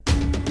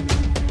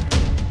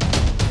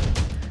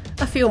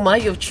feel mai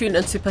you've tuned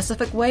into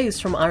Pacific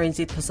Waves from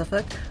RNZ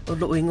Pacific, o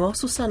Lu'uingo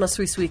Susana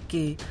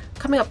Suisuiki.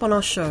 Coming up on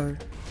our show.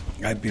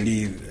 I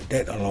believe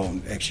that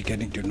alone, actually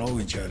getting to know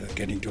each other,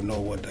 getting to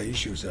know what the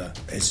issues are,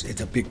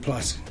 it's a big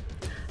plus.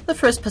 The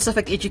first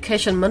Pacific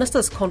Education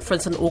Ministers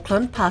Conference in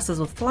Auckland passes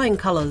with flying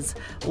colours.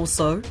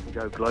 Also, we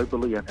go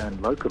globally and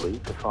locally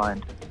to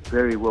find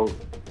very well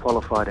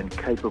qualified and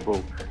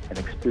capable and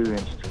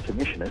experienced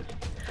commissioners.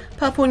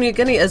 Papua New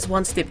Guinea is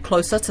one step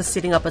closer to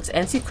setting up its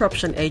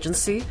anti-corruption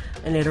agency,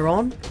 and later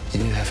on,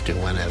 you have to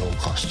win at all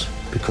costs,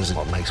 because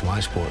what makes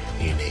my sport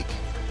unique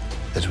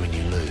is when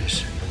you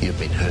lose, you've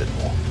been hurt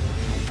more.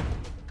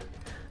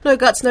 No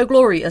Guts, No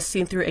Glory is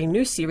seen through a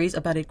new series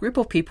about a group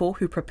of people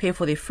who prepare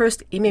for their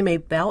first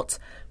MMA bout.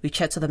 We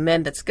chat to the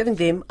man that's giving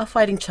them a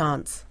fighting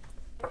chance.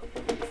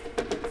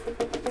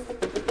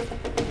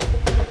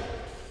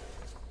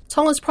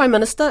 Tonga's Prime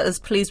Minister is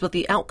pleased with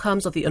the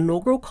outcomes of the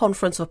inaugural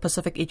Conference of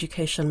Pacific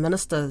Education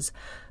Ministers.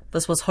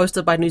 This was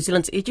hosted by New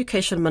Zealand's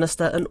Education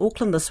Minister in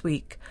Auckland this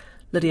week.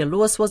 Lydia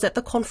Lewis was at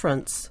the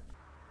conference.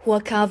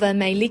 Huakava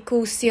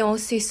Meiliku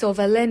Siosi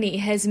Sovaleni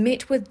has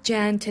met with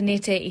Jan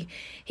Taneti.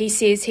 He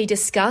says he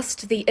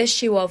discussed the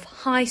issue of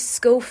high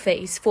school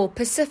fees for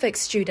Pacific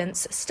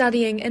students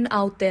studying in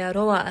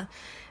Aotearoa.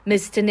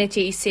 Ms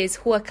Taneti says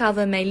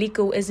Huakava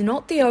Meiliku is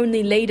not the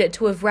only leader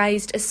to have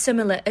raised a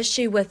similar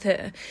issue with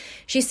her.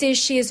 She says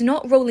she is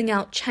not ruling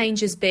out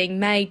changes being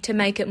made to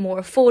make it more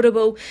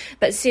affordable,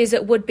 but says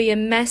it would be a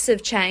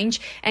massive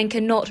change and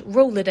cannot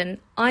rule it in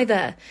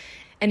either.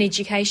 An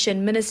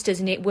Education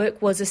Ministers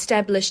Network was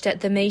established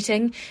at the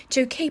meeting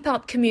to keep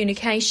up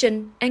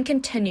communication and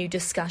continue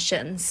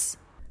discussions.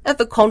 At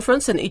the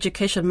conference, an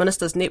Education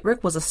Ministers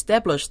Network was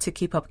established to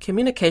keep up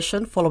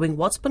communication following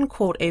what's been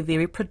called a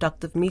very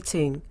productive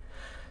meeting.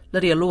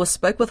 Lydia Lewis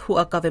spoke with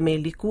Huakava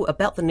Meiliku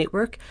about the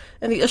network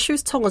and the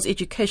issues Tonga's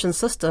education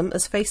system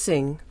is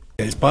facing.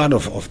 As part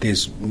of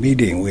this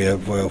meeting, we're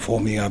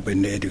forming up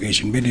an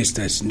Education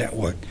Ministers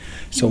Network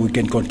so we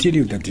can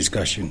continue the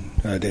discussion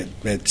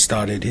that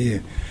started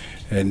here.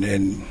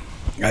 And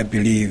I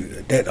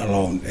believe that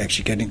alone,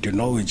 actually getting to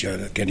know each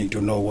other, getting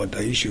to know what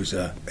the issues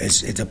are,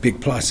 it's a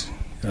big plus.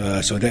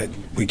 So that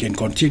we can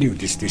continue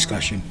this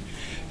discussion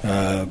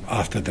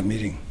after the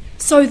meeting.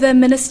 So the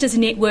Ministers'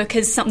 Network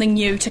is something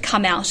new to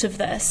come out of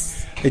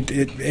this?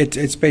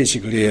 It's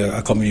basically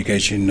a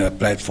communication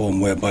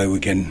platform whereby we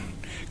can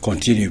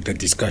continue the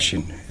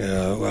discussion.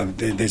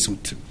 There's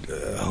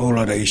a whole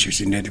lot of issues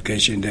in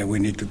education that we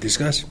need to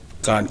discuss.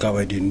 Can't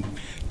cover it in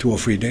 2 or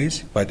 3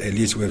 days, but at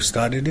least we've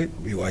started it.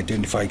 We've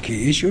identified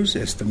key issues,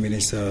 as the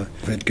Minister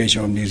of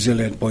Education of New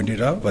Zealand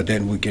pointed out, but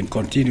then we can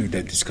continue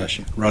that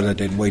discussion rather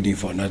than waiting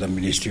for another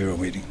ministerial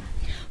meeting.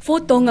 For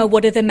Tonga,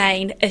 what are the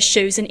main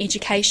issues in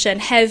education?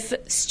 Have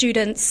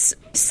students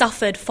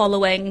suffered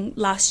following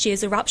last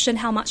year's eruption?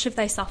 How much have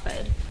they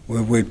suffered?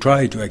 We've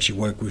tried to actually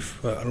work with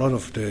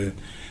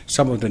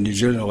some of the New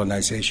Zealand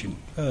organisations,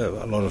 a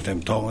lot of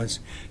them Tongans,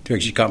 to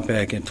actually come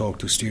back and talk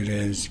to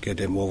students, get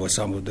them over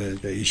some of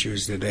the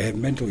issues that they have,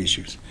 mental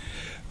issues.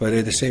 But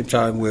at the same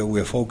time,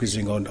 we're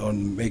focusing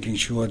on making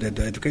sure that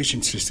the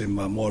education system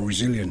are more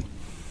resilient,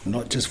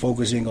 not just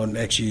focusing on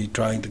actually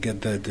trying to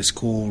get the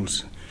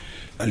schools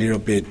a little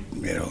bit,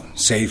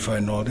 safer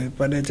and all that,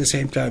 but at the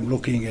same time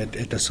looking at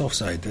the soft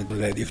side,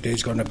 that if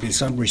there's going to be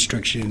some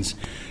restrictions,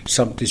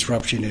 some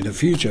disruption in the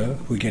future,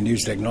 we can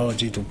use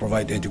technology to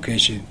provide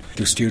education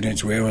to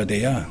students wherever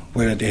they are,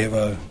 whether they have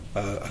a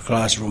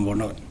classroom or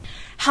not.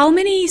 How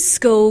many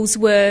schools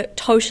were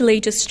totally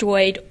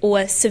destroyed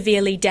or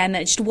severely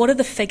damaged? What are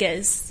the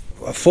figures?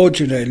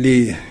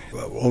 Fortunately,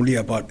 only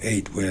about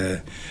 8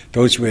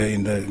 those were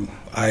in the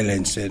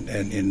islands and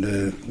in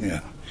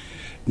the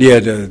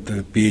near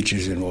the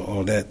beaches and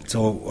all that.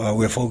 So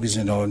we're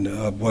focusing on,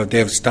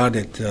 they've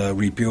started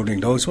rebuilding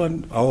those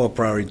ones. Our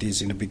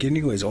priorities in the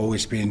beginning has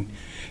always been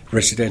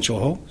residential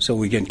home, so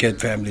we can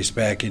get families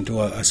back into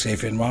a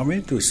safe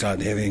environment to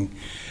start having,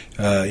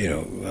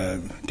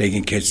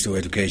 taking kids to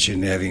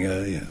education, having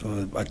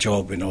a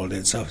job and all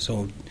that stuff.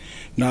 So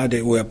now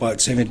that we're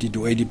about 70 to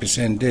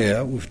 80%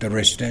 there with the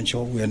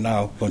residential, we're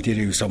now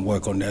continuing some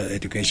work on the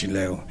education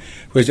level,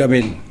 which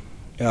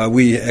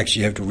we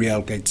actually have to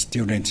reallocate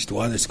students to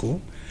other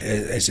schools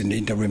as an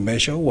interim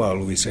measure while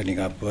we're setting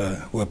up,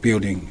 we're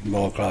building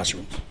more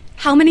classrooms.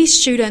 How many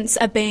students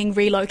are being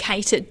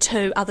relocated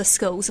to other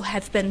schools or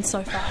have been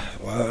so far?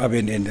 Well,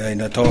 in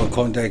a total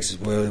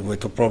context, we're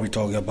probably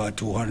talking about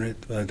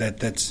 200.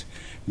 That's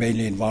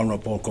mainly in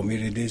vulnerable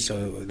communities,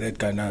 so that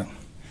kind of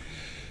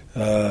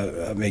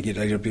make it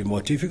a little bit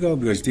more difficult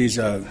because these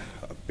are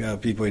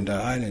people in the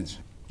islands.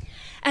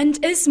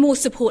 And is more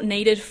support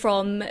needed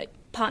from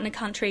partner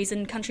countries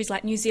and countries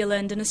like New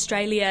Zealand and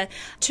Australia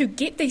to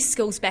get these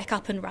schools back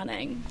up and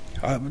running?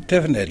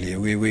 Definitely.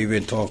 We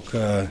will talk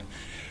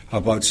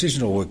about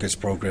seasonal workers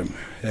program,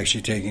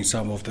 actually taking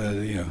some of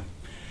the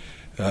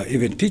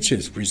even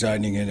teachers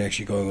resigning and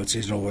actually going on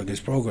seasonal workers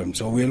program.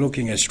 So we're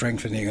looking at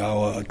strengthening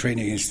our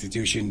training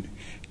institution,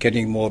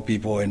 getting more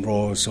people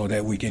enrolled so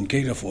that we can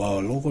cater for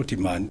our local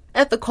demand.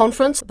 At the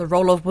conference, the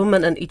role of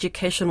women in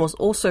education was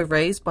also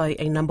raised by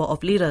a number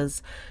of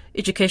leaders.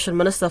 Education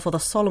Minister for the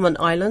Solomon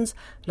Islands,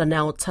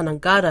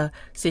 Talanoa,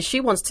 says she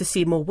wants to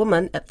see more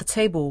women at the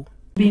table.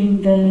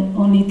 Being the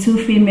only two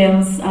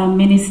females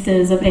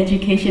ministers of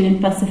education in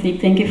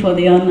Pacific, thank you for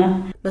the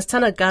honour. Ms.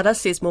 Talanoa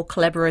says more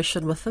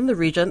collaboration within the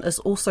region is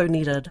also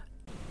needed.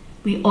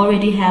 We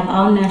already have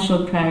our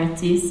national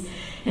priorities,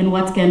 and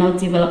what can our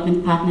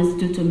development partners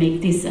do to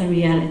make this a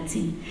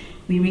reality?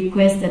 We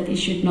request that it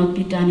should not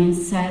be done in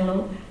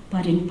silo,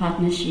 but in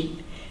partnership.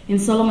 In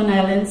Solomon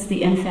Islands,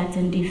 the NFAT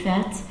and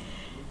DFAT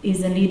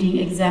is a leading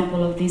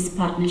example of this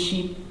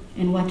partnership,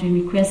 and what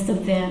we request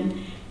of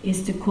them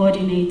is to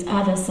coordinate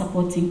other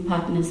supporting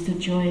partners to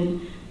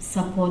join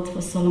support for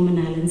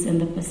Solomon Islands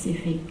and the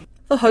Pacific.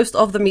 The host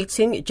of the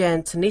meeting,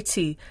 Jan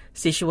Taneti,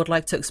 says she would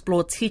like to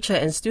explore teacher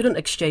and student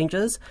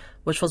exchanges,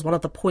 which was one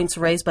of the points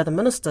raised by the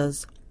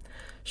ministers.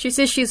 She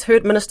says she's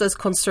heard ministers'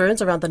 concerns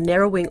around the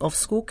narrowing of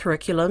school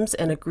curriculums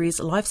and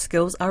agrees life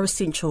skills are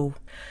essential.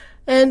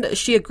 And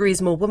she agrees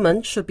more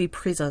women should be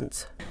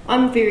present.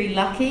 I'm very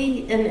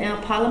lucky in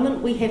our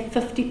parliament. We have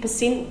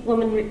 50%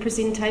 women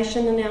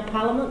representation in our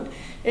parliament.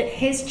 It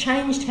has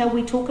changed how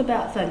we talk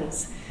about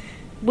things.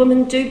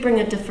 Women do bring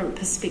a different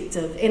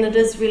perspective, and it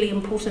is really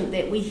important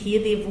that we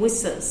hear their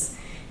voices,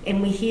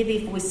 and we hear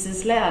their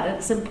voices loud.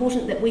 It's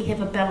important that we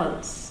have a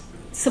balance.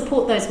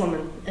 Support those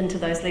women into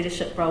those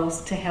leadership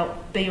roles to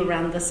help be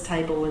around this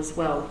table as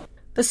well.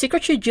 The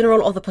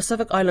Secretary-General of the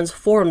Pacific Islands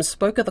Forum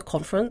spoke at the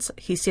conference.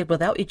 He said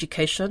without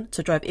education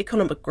to drive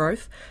economic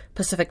growth,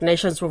 Pacific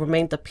nations will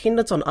remain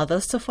dependent on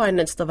others to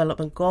finance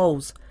development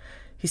goals.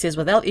 He says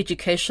without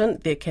education,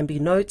 there can be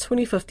no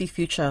 2050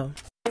 future.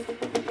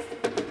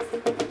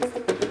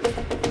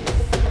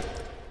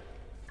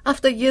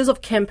 After years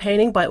of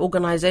campaigning by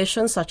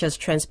organisations such as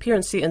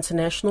Transparency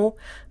International,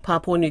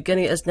 Papua New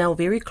Guinea is now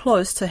very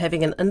close to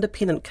having an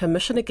Independent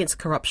Commission Against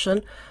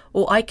Corruption,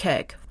 or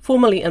ICAC,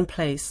 formally in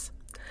place.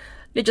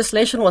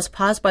 Legislation was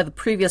passed by the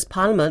previous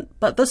parliament,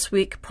 but this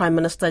week Prime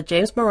Minister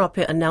James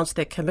Marape announced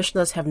that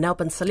commissioners have now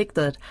been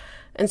selected,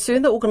 and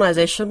soon the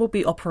organisation will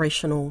be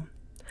operational.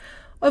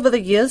 Over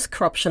the years,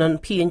 corruption in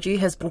PNG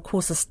has been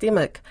called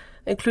systemic,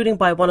 including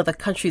by one of the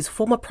country's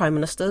former prime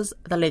ministers,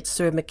 the late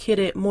Sir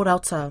Mekere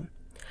Morauta.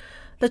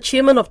 The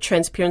chairman of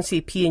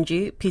Transparency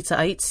PNG, Peter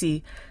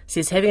Aitsi,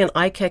 says having an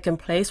ICAC in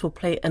place will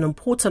play an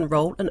important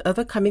role in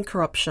overcoming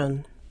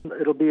corruption.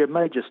 It'll be a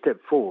major step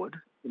forward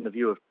in the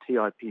view of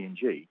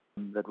TIPNG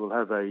that will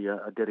have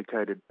a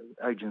dedicated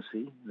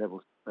agency that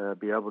will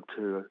be able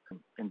to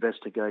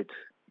investigate,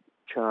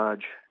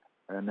 charge,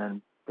 and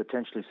then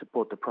potentially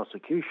support the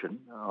prosecution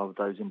of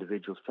those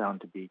individuals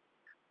found to be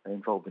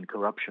involved in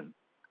corruption.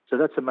 So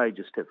that's a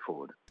major step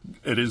forward.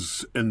 It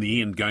is, in the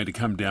end, going to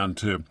come down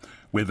to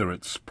whether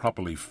it's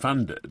properly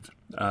funded.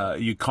 Are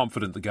you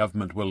confident the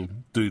government will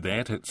do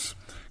that? It's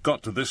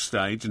got to this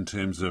stage in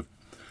terms of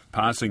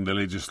passing the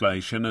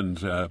legislation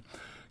and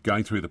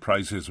going through the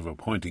process of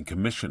appointing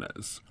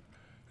commissioners.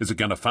 Is it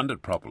going to fund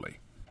it properly?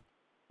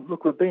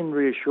 Look, we've been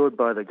reassured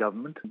by the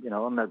government,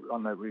 on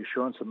that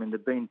reassurance. I mean,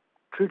 they've been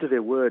true to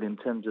their word in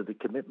terms of the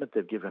commitment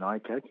they've given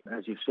ICAC.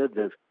 As you've said,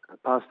 they've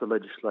passed the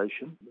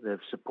legislation, they've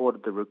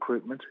supported the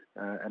recruitment,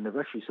 and they've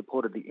actually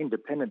supported the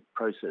independent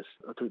process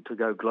to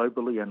go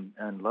globally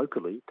and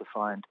locally to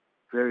find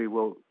very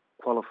well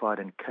qualified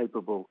and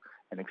capable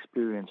and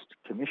experienced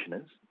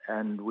commissioners.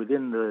 And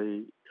within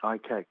the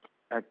ICAC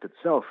Act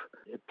itself,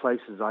 it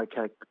places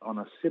ICAC on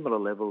a similar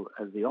level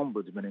as the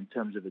Ombudsman in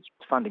terms of its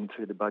funding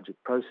through the budget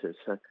process.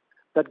 So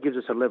that gives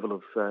us a level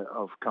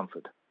of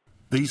comfort.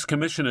 These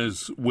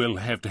commissioners will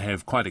have to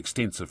have quite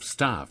extensive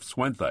staffs,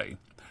 won't they,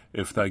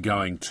 if they're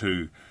going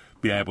to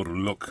be able to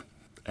look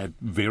at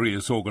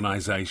various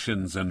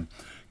organisations and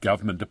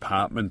government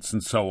departments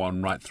and so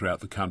on right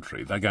throughout the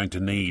country. They're going to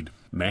need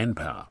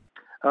manpower.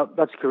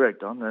 That's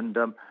correct, Don. And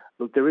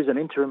look, there is an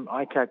interim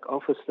ICAC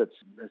office that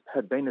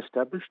had been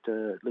established,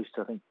 at least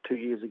I think 2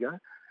 years ago,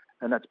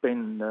 and that's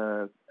been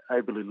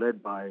ably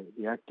led by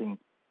the acting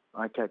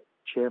ICAC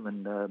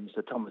chairman,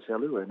 Mr. Thomas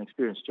Elu, an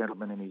experienced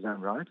gentleman in his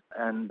own right.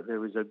 And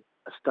there is a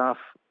staff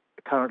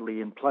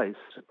currently in place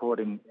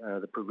supporting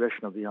the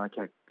progression of the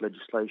ICAC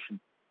legislation.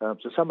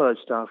 So some of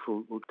those staff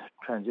will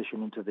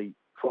transition into the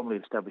formally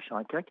established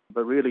ICAC.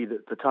 But really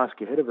the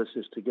task ahead of us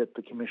is to get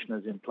the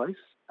commissioners in place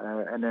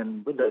and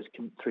then with those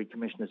three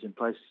commissioners in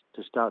place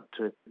to start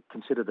to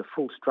consider the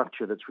full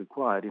structure that's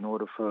required in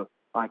order for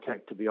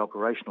ICAC to be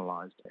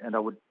operationalised. And I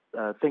would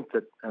think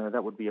that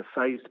that would be a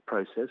phased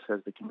process as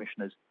the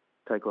commissioners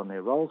take on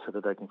their role so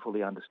that they can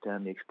fully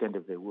understand the extent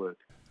of their work.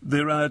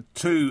 There are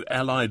two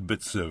allied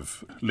bits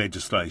of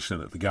legislation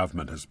that the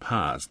government has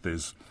passed.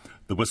 There's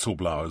the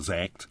Whistleblowers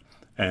Act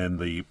and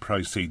the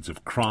Proceeds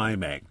of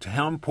Crime Act.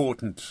 How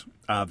important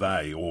are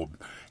they, or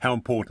how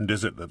important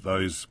is it that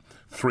those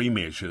three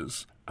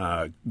measures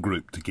are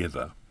grouped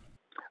together?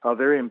 are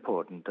very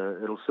important.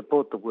 It'll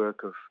support the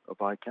work of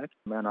ICAC,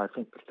 and I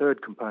think the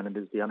third component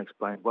is the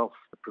unexplained wealth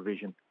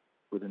provision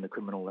within the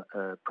Criminal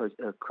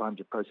Crimes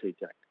of Proceeds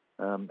Act.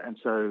 And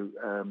so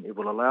it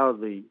will allow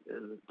the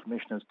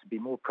commissioners to be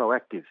more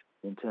proactive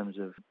in terms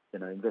of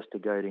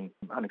investigating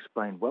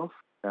unexplained wealth,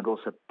 and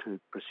also to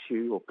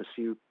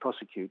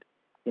prosecute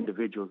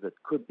individuals that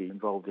could be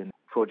involved in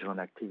fraudulent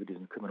activities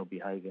and criminal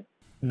behaviour.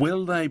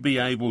 Will they be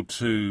able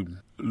to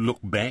look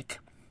back,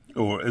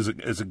 or is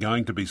it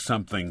going to be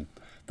something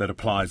that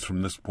applies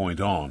from this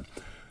point on?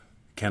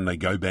 Can they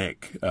go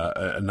back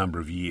a number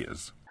of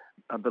years?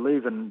 I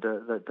believe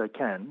that they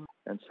can,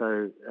 and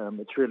so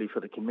it's really for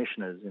the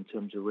commissioners in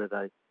terms of where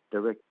they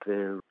direct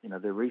their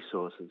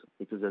resources,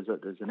 because there's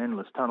an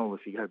endless tunnel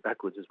if you go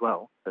backwards as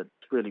well. But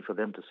it's really for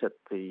them to set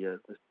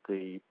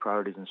the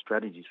priorities and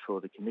strategies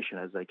for the commission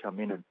as they come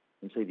in and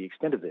see the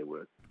extent of their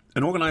work.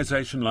 An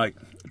organisation like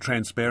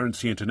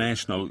Transparency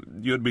International,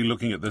 you'd be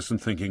looking at this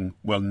and thinking,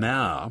 well,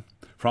 now,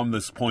 from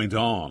this point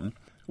on,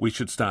 we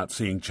should start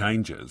seeing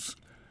changes,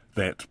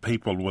 that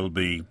people will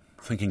be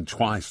thinking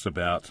twice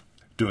about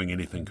doing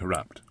anything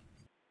corrupt.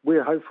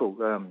 We're hopeful,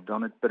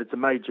 Don, but it's a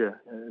major,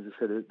 as I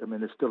said,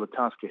 there's still a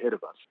task ahead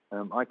of us.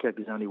 ICAC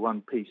is only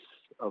one piece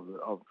of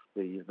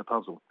the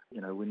puzzle.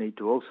 We need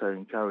to also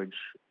encourage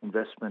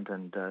investment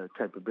and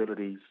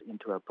capabilities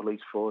into our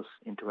police force,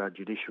 into our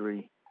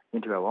judiciary,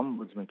 into our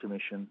Ombudsman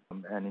Commission,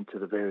 and into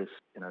the various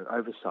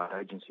oversight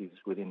agencies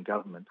within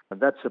government. And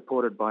that's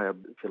supported by a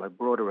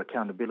broader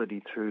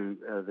accountability through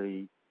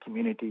the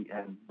community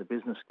and the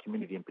business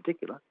community in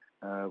particular.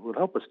 Will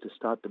help us to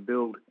start to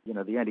build,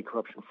 the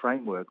anti-corruption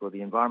framework or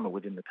the environment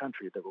within the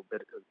country that will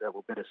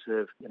better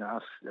serve,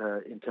 us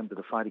in terms of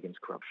the fight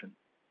against corruption.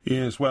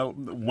 Yes, well,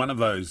 one of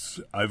those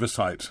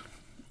oversight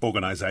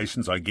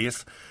organisations, I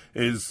guess,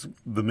 is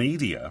the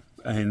media,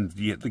 and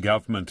yet the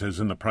government is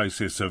in the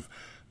process of,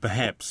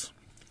 perhaps,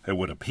 it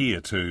would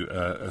appear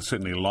to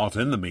certainly a lot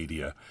in the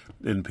media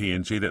in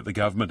PNG, that the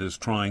government is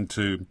trying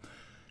to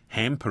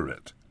hamper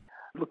it.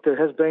 Look, there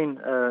has been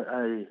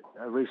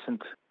a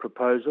recent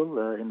proposal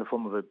in the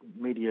form of a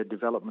media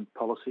development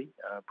policy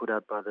put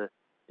out by the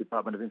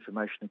Department of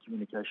Information and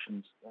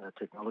Communications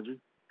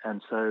Technology.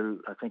 And so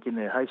I think in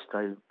their haste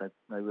they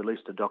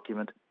released a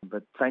document,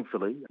 but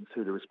thankfully,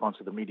 through the response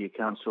of the Media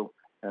Council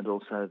and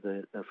also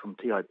from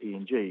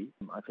TIPNG,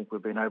 I think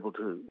we've been able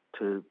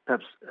to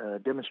perhaps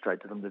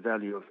demonstrate to them the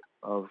value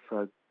of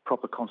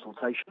proper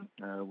consultation,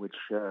 which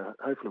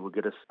hopefully will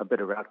get us a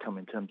better outcome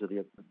in terms of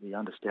the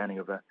understanding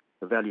of the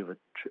value of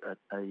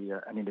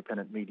an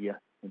independent media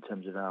in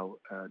terms of our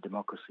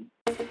democracy.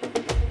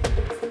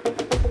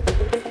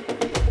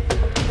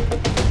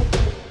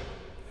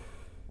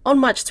 On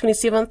March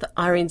 27th,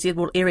 RNZ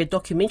will air a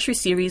documentary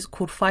series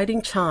called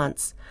Fighting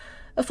Chance.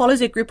 It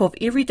follows a group of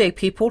everyday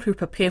people who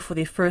prepare for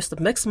their first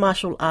mixed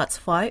martial arts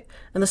fight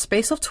in the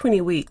space of 20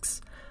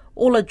 weeks.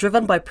 All are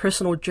driven by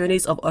personal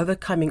journeys of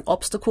overcoming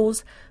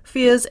obstacles,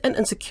 fears and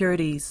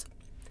insecurities.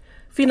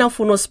 Whina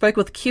Whunua spoke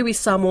with Kiwi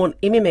Samoan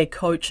MMA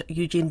coach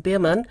Eugene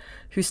Bareman,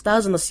 who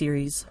stars in the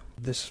series.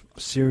 This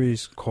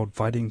series called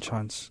Fighting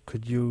Chance,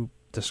 could you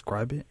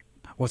describe it?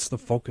 What's the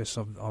focus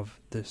of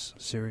this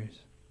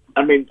series?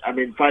 I mean,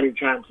 Fighting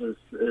Chance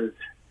is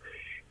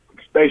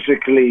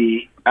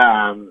basically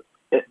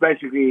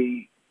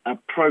a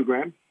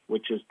program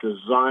which is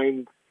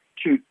designed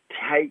to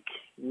take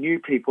new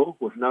people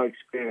with no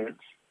experience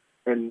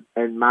in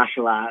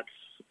martial arts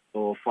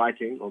or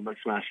fighting or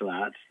mixed martial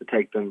arts, to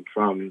take them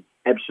from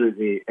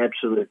absolute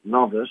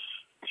novice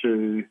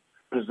to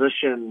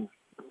position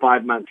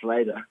 5 months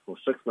later or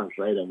 6 months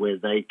later where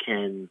they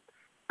can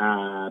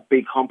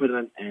be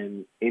competent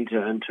and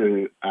enter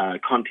into a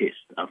contest,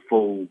 a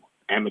full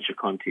amateur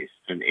contest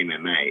in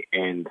MMA.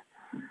 And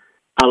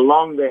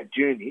along that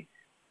journey,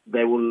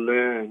 they will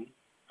learn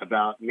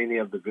about many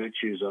of the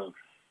virtues of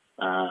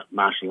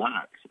martial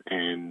arts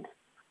and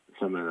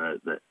some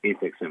of the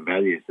ethics and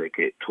values that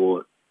get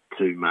taught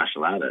to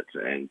martial artists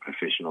and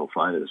professional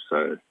fighters.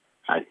 So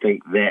I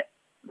think that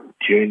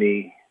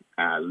journey,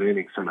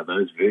 learning some of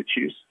those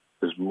virtues,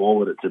 is more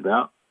what it's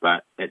about.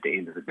 But at the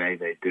end of the day,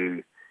 they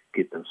do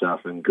get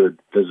themselves in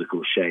good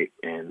physical shape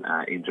and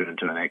enter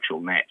into an actual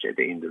match at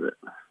the end of it.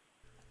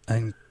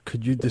 And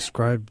could you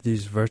describe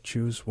these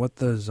virtues? What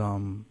does,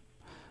 from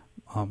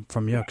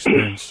your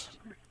experience,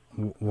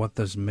 what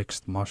does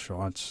mixed martial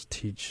arts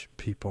teach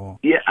people?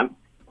 Yeah,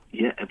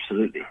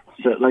 absolutely.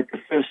 So, like the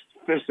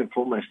first and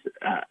foremost,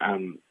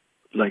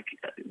 like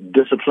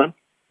discipline.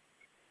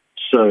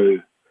 So,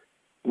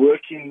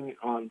 working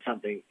on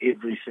something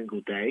every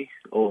single day,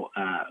 or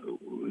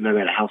no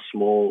matter how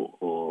small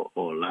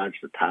or large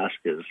the task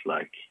is,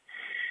 like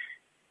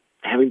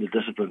having the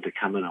discipline to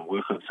come in and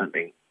work on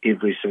something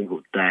every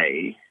single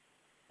day,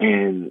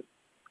 and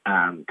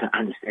to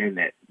understand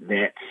that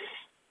that's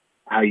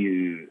how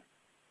you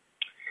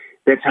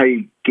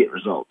get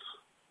results.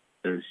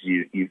 Is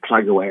you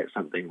plug away at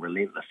something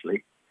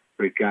relentlessly,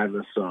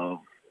 regardless of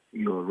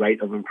your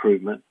rate of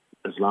improvement.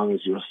 As long as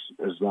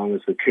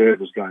the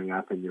curve is going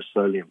up and you're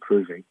slowly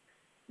improving,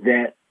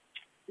 that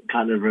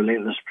kind of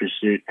relentless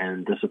pursuit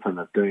and discipline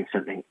of doing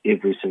something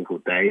every single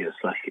day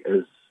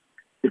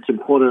it's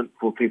important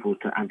for people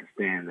to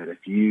understand that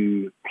if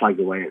you plug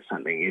away at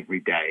something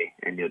every day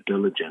and you're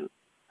diligent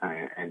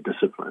and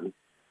disciplined,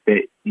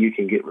 that you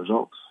can get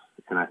results.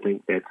 And I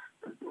think that's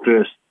the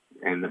first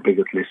and the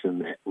biggest lesson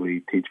that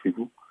we teach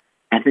people.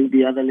 I think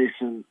the other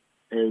lesson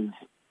is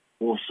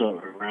also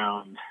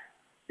around,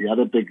 the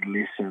other big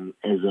lesson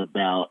is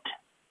about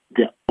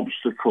the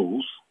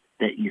obstacles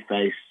that you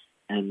face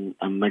in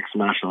a mixed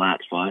martial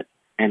arts fight,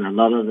 and a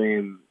lot of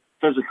them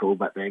physical,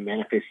 but they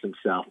manifest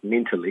themselves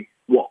mentally.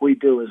 What we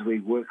do is we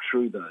work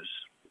through those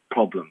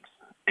problems,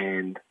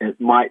 and it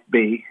might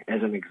be,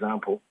 as an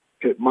example,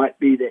 it might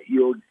be that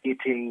you're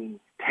getting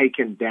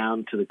taken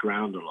down to the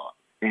ground a lot,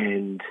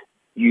 and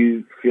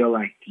you feel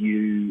like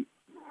you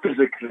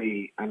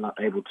physically are not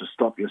able to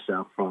stop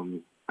yourself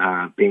from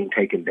being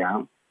taken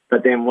down.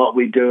 But then what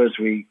we do is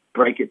we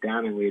break it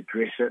down and we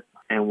address it,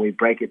 and we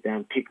break it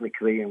down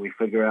technically, and we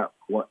figure out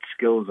what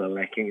skills are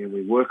lacking, and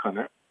we work on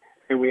it,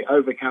 and we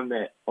overcome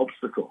that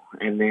obstacle.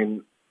 And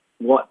then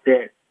what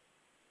that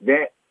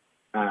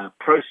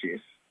process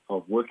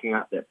of working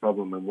out that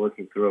problem and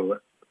working through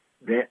it,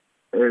 that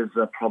is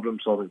a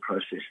problem-solving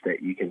process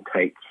that you can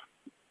take,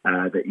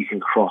 that you can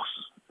cross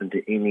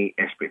into any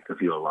aspect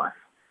of your life.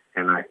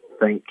 And I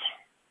think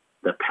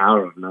the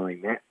power of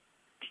knowing that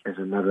is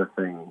another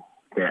thing,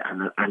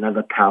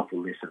 another powerful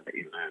lesson that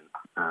you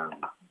learn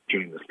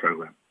during this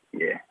program.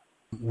 Yeah.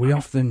 We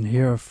often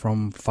hear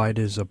from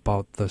fighters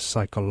about the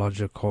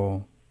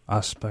psychological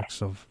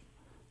aspects of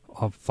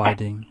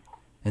fighting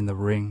in the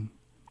ring,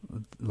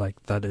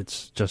 like that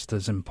it's just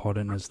as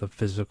important as the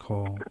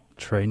physical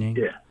training.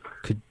 Yeah.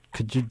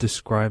 Could you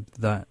describe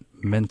that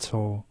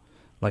mental,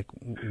 like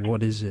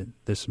what is it,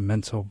 this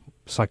mental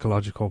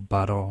psychological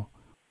battle?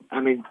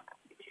 I mean,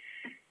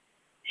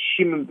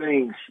 human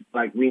beings,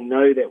 like, we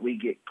know that we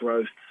get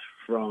growth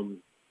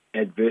from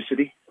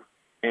adversity,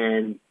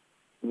 and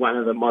one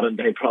of the modern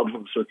day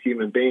problems with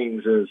human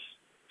beings is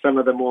some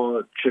of the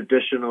more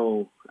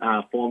traditional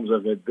forms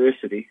of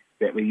adversity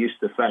that we used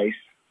to face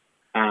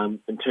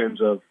in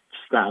terms of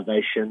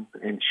starvation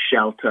and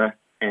shelter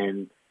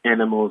and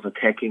animals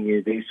attacking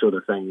you, these sort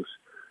of things.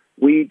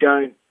 We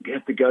don't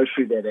have to go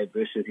through that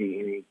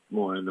adversity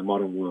anymore in the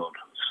modern world.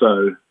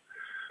 So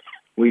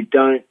we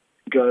don't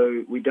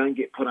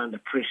get put under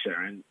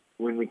pressure, and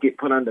when we get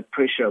put under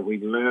pressure, we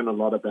learn a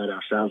lot about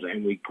ourselves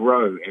and we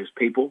grow as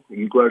people.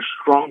 You grow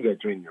stronger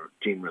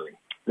generally.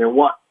 Now,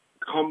 what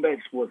combat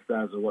sports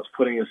does, or what's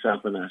putting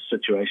yourself in a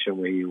situation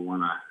where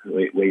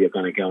you're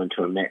going to go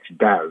into a match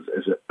does,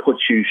 is it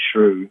puts you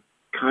through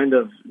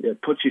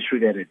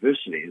that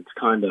adversity. It's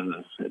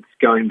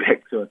going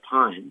back to a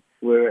time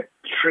where it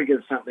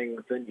triggers something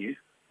within you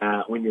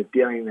when you're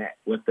dealing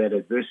with that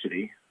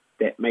adversity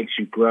that makes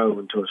you grow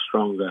into a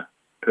stronger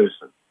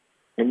person.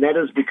 And that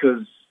is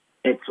because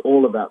it's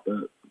all about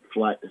the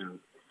flight and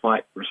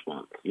fight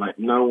response. Like,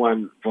 no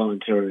one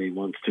voluntarily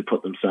wants to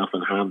put themselves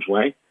in harm's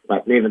way.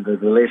 But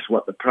nevertheless,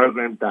 what the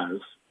program does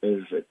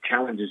is it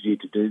challenges you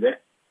to do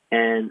that,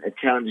 and it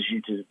challenges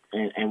you to,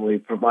 and we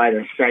provide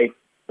a safe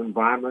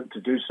environment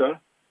to do so.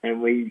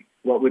 And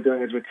what we're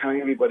doing is we're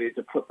telling everybody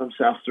to put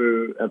themselves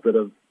through a bit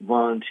of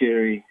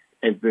voluntary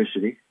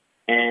adversity,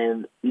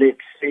 and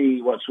let's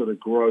see what sort of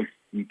growth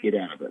you get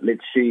out of it.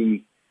 Let's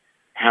see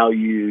how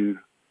you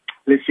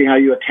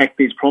attack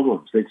these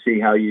problems. Let's see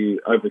how you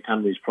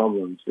overcome these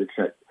problems.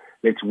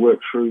 Let's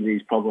work through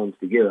these problems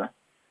together,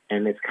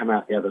 and let's come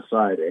out the other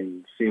side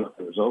and see what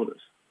the result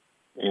is.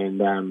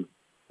 And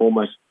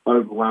almost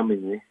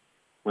overwhelmingly,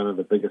 one of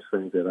the biggest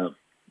things that I've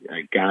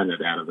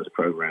garnered out of this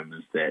program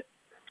is that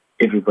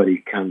everybody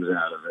comes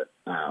out of it,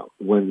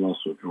 win,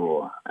 loss or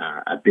draw,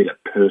 a better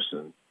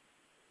person,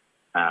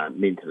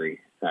 mentally,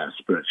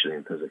 spiritually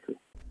and physically.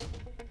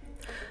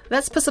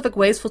 That's Pacific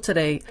Ways for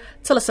today.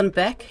 To listen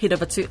back, head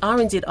over to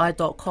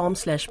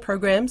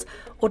rnzi.com/programs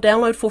or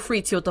download for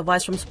free to your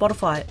device from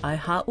Spotify,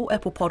 iHeart or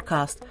Apple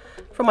Podcast.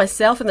 From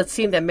myself and the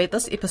team that made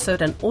this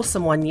episode an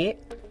awesome one yet,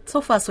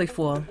 so far sui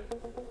for.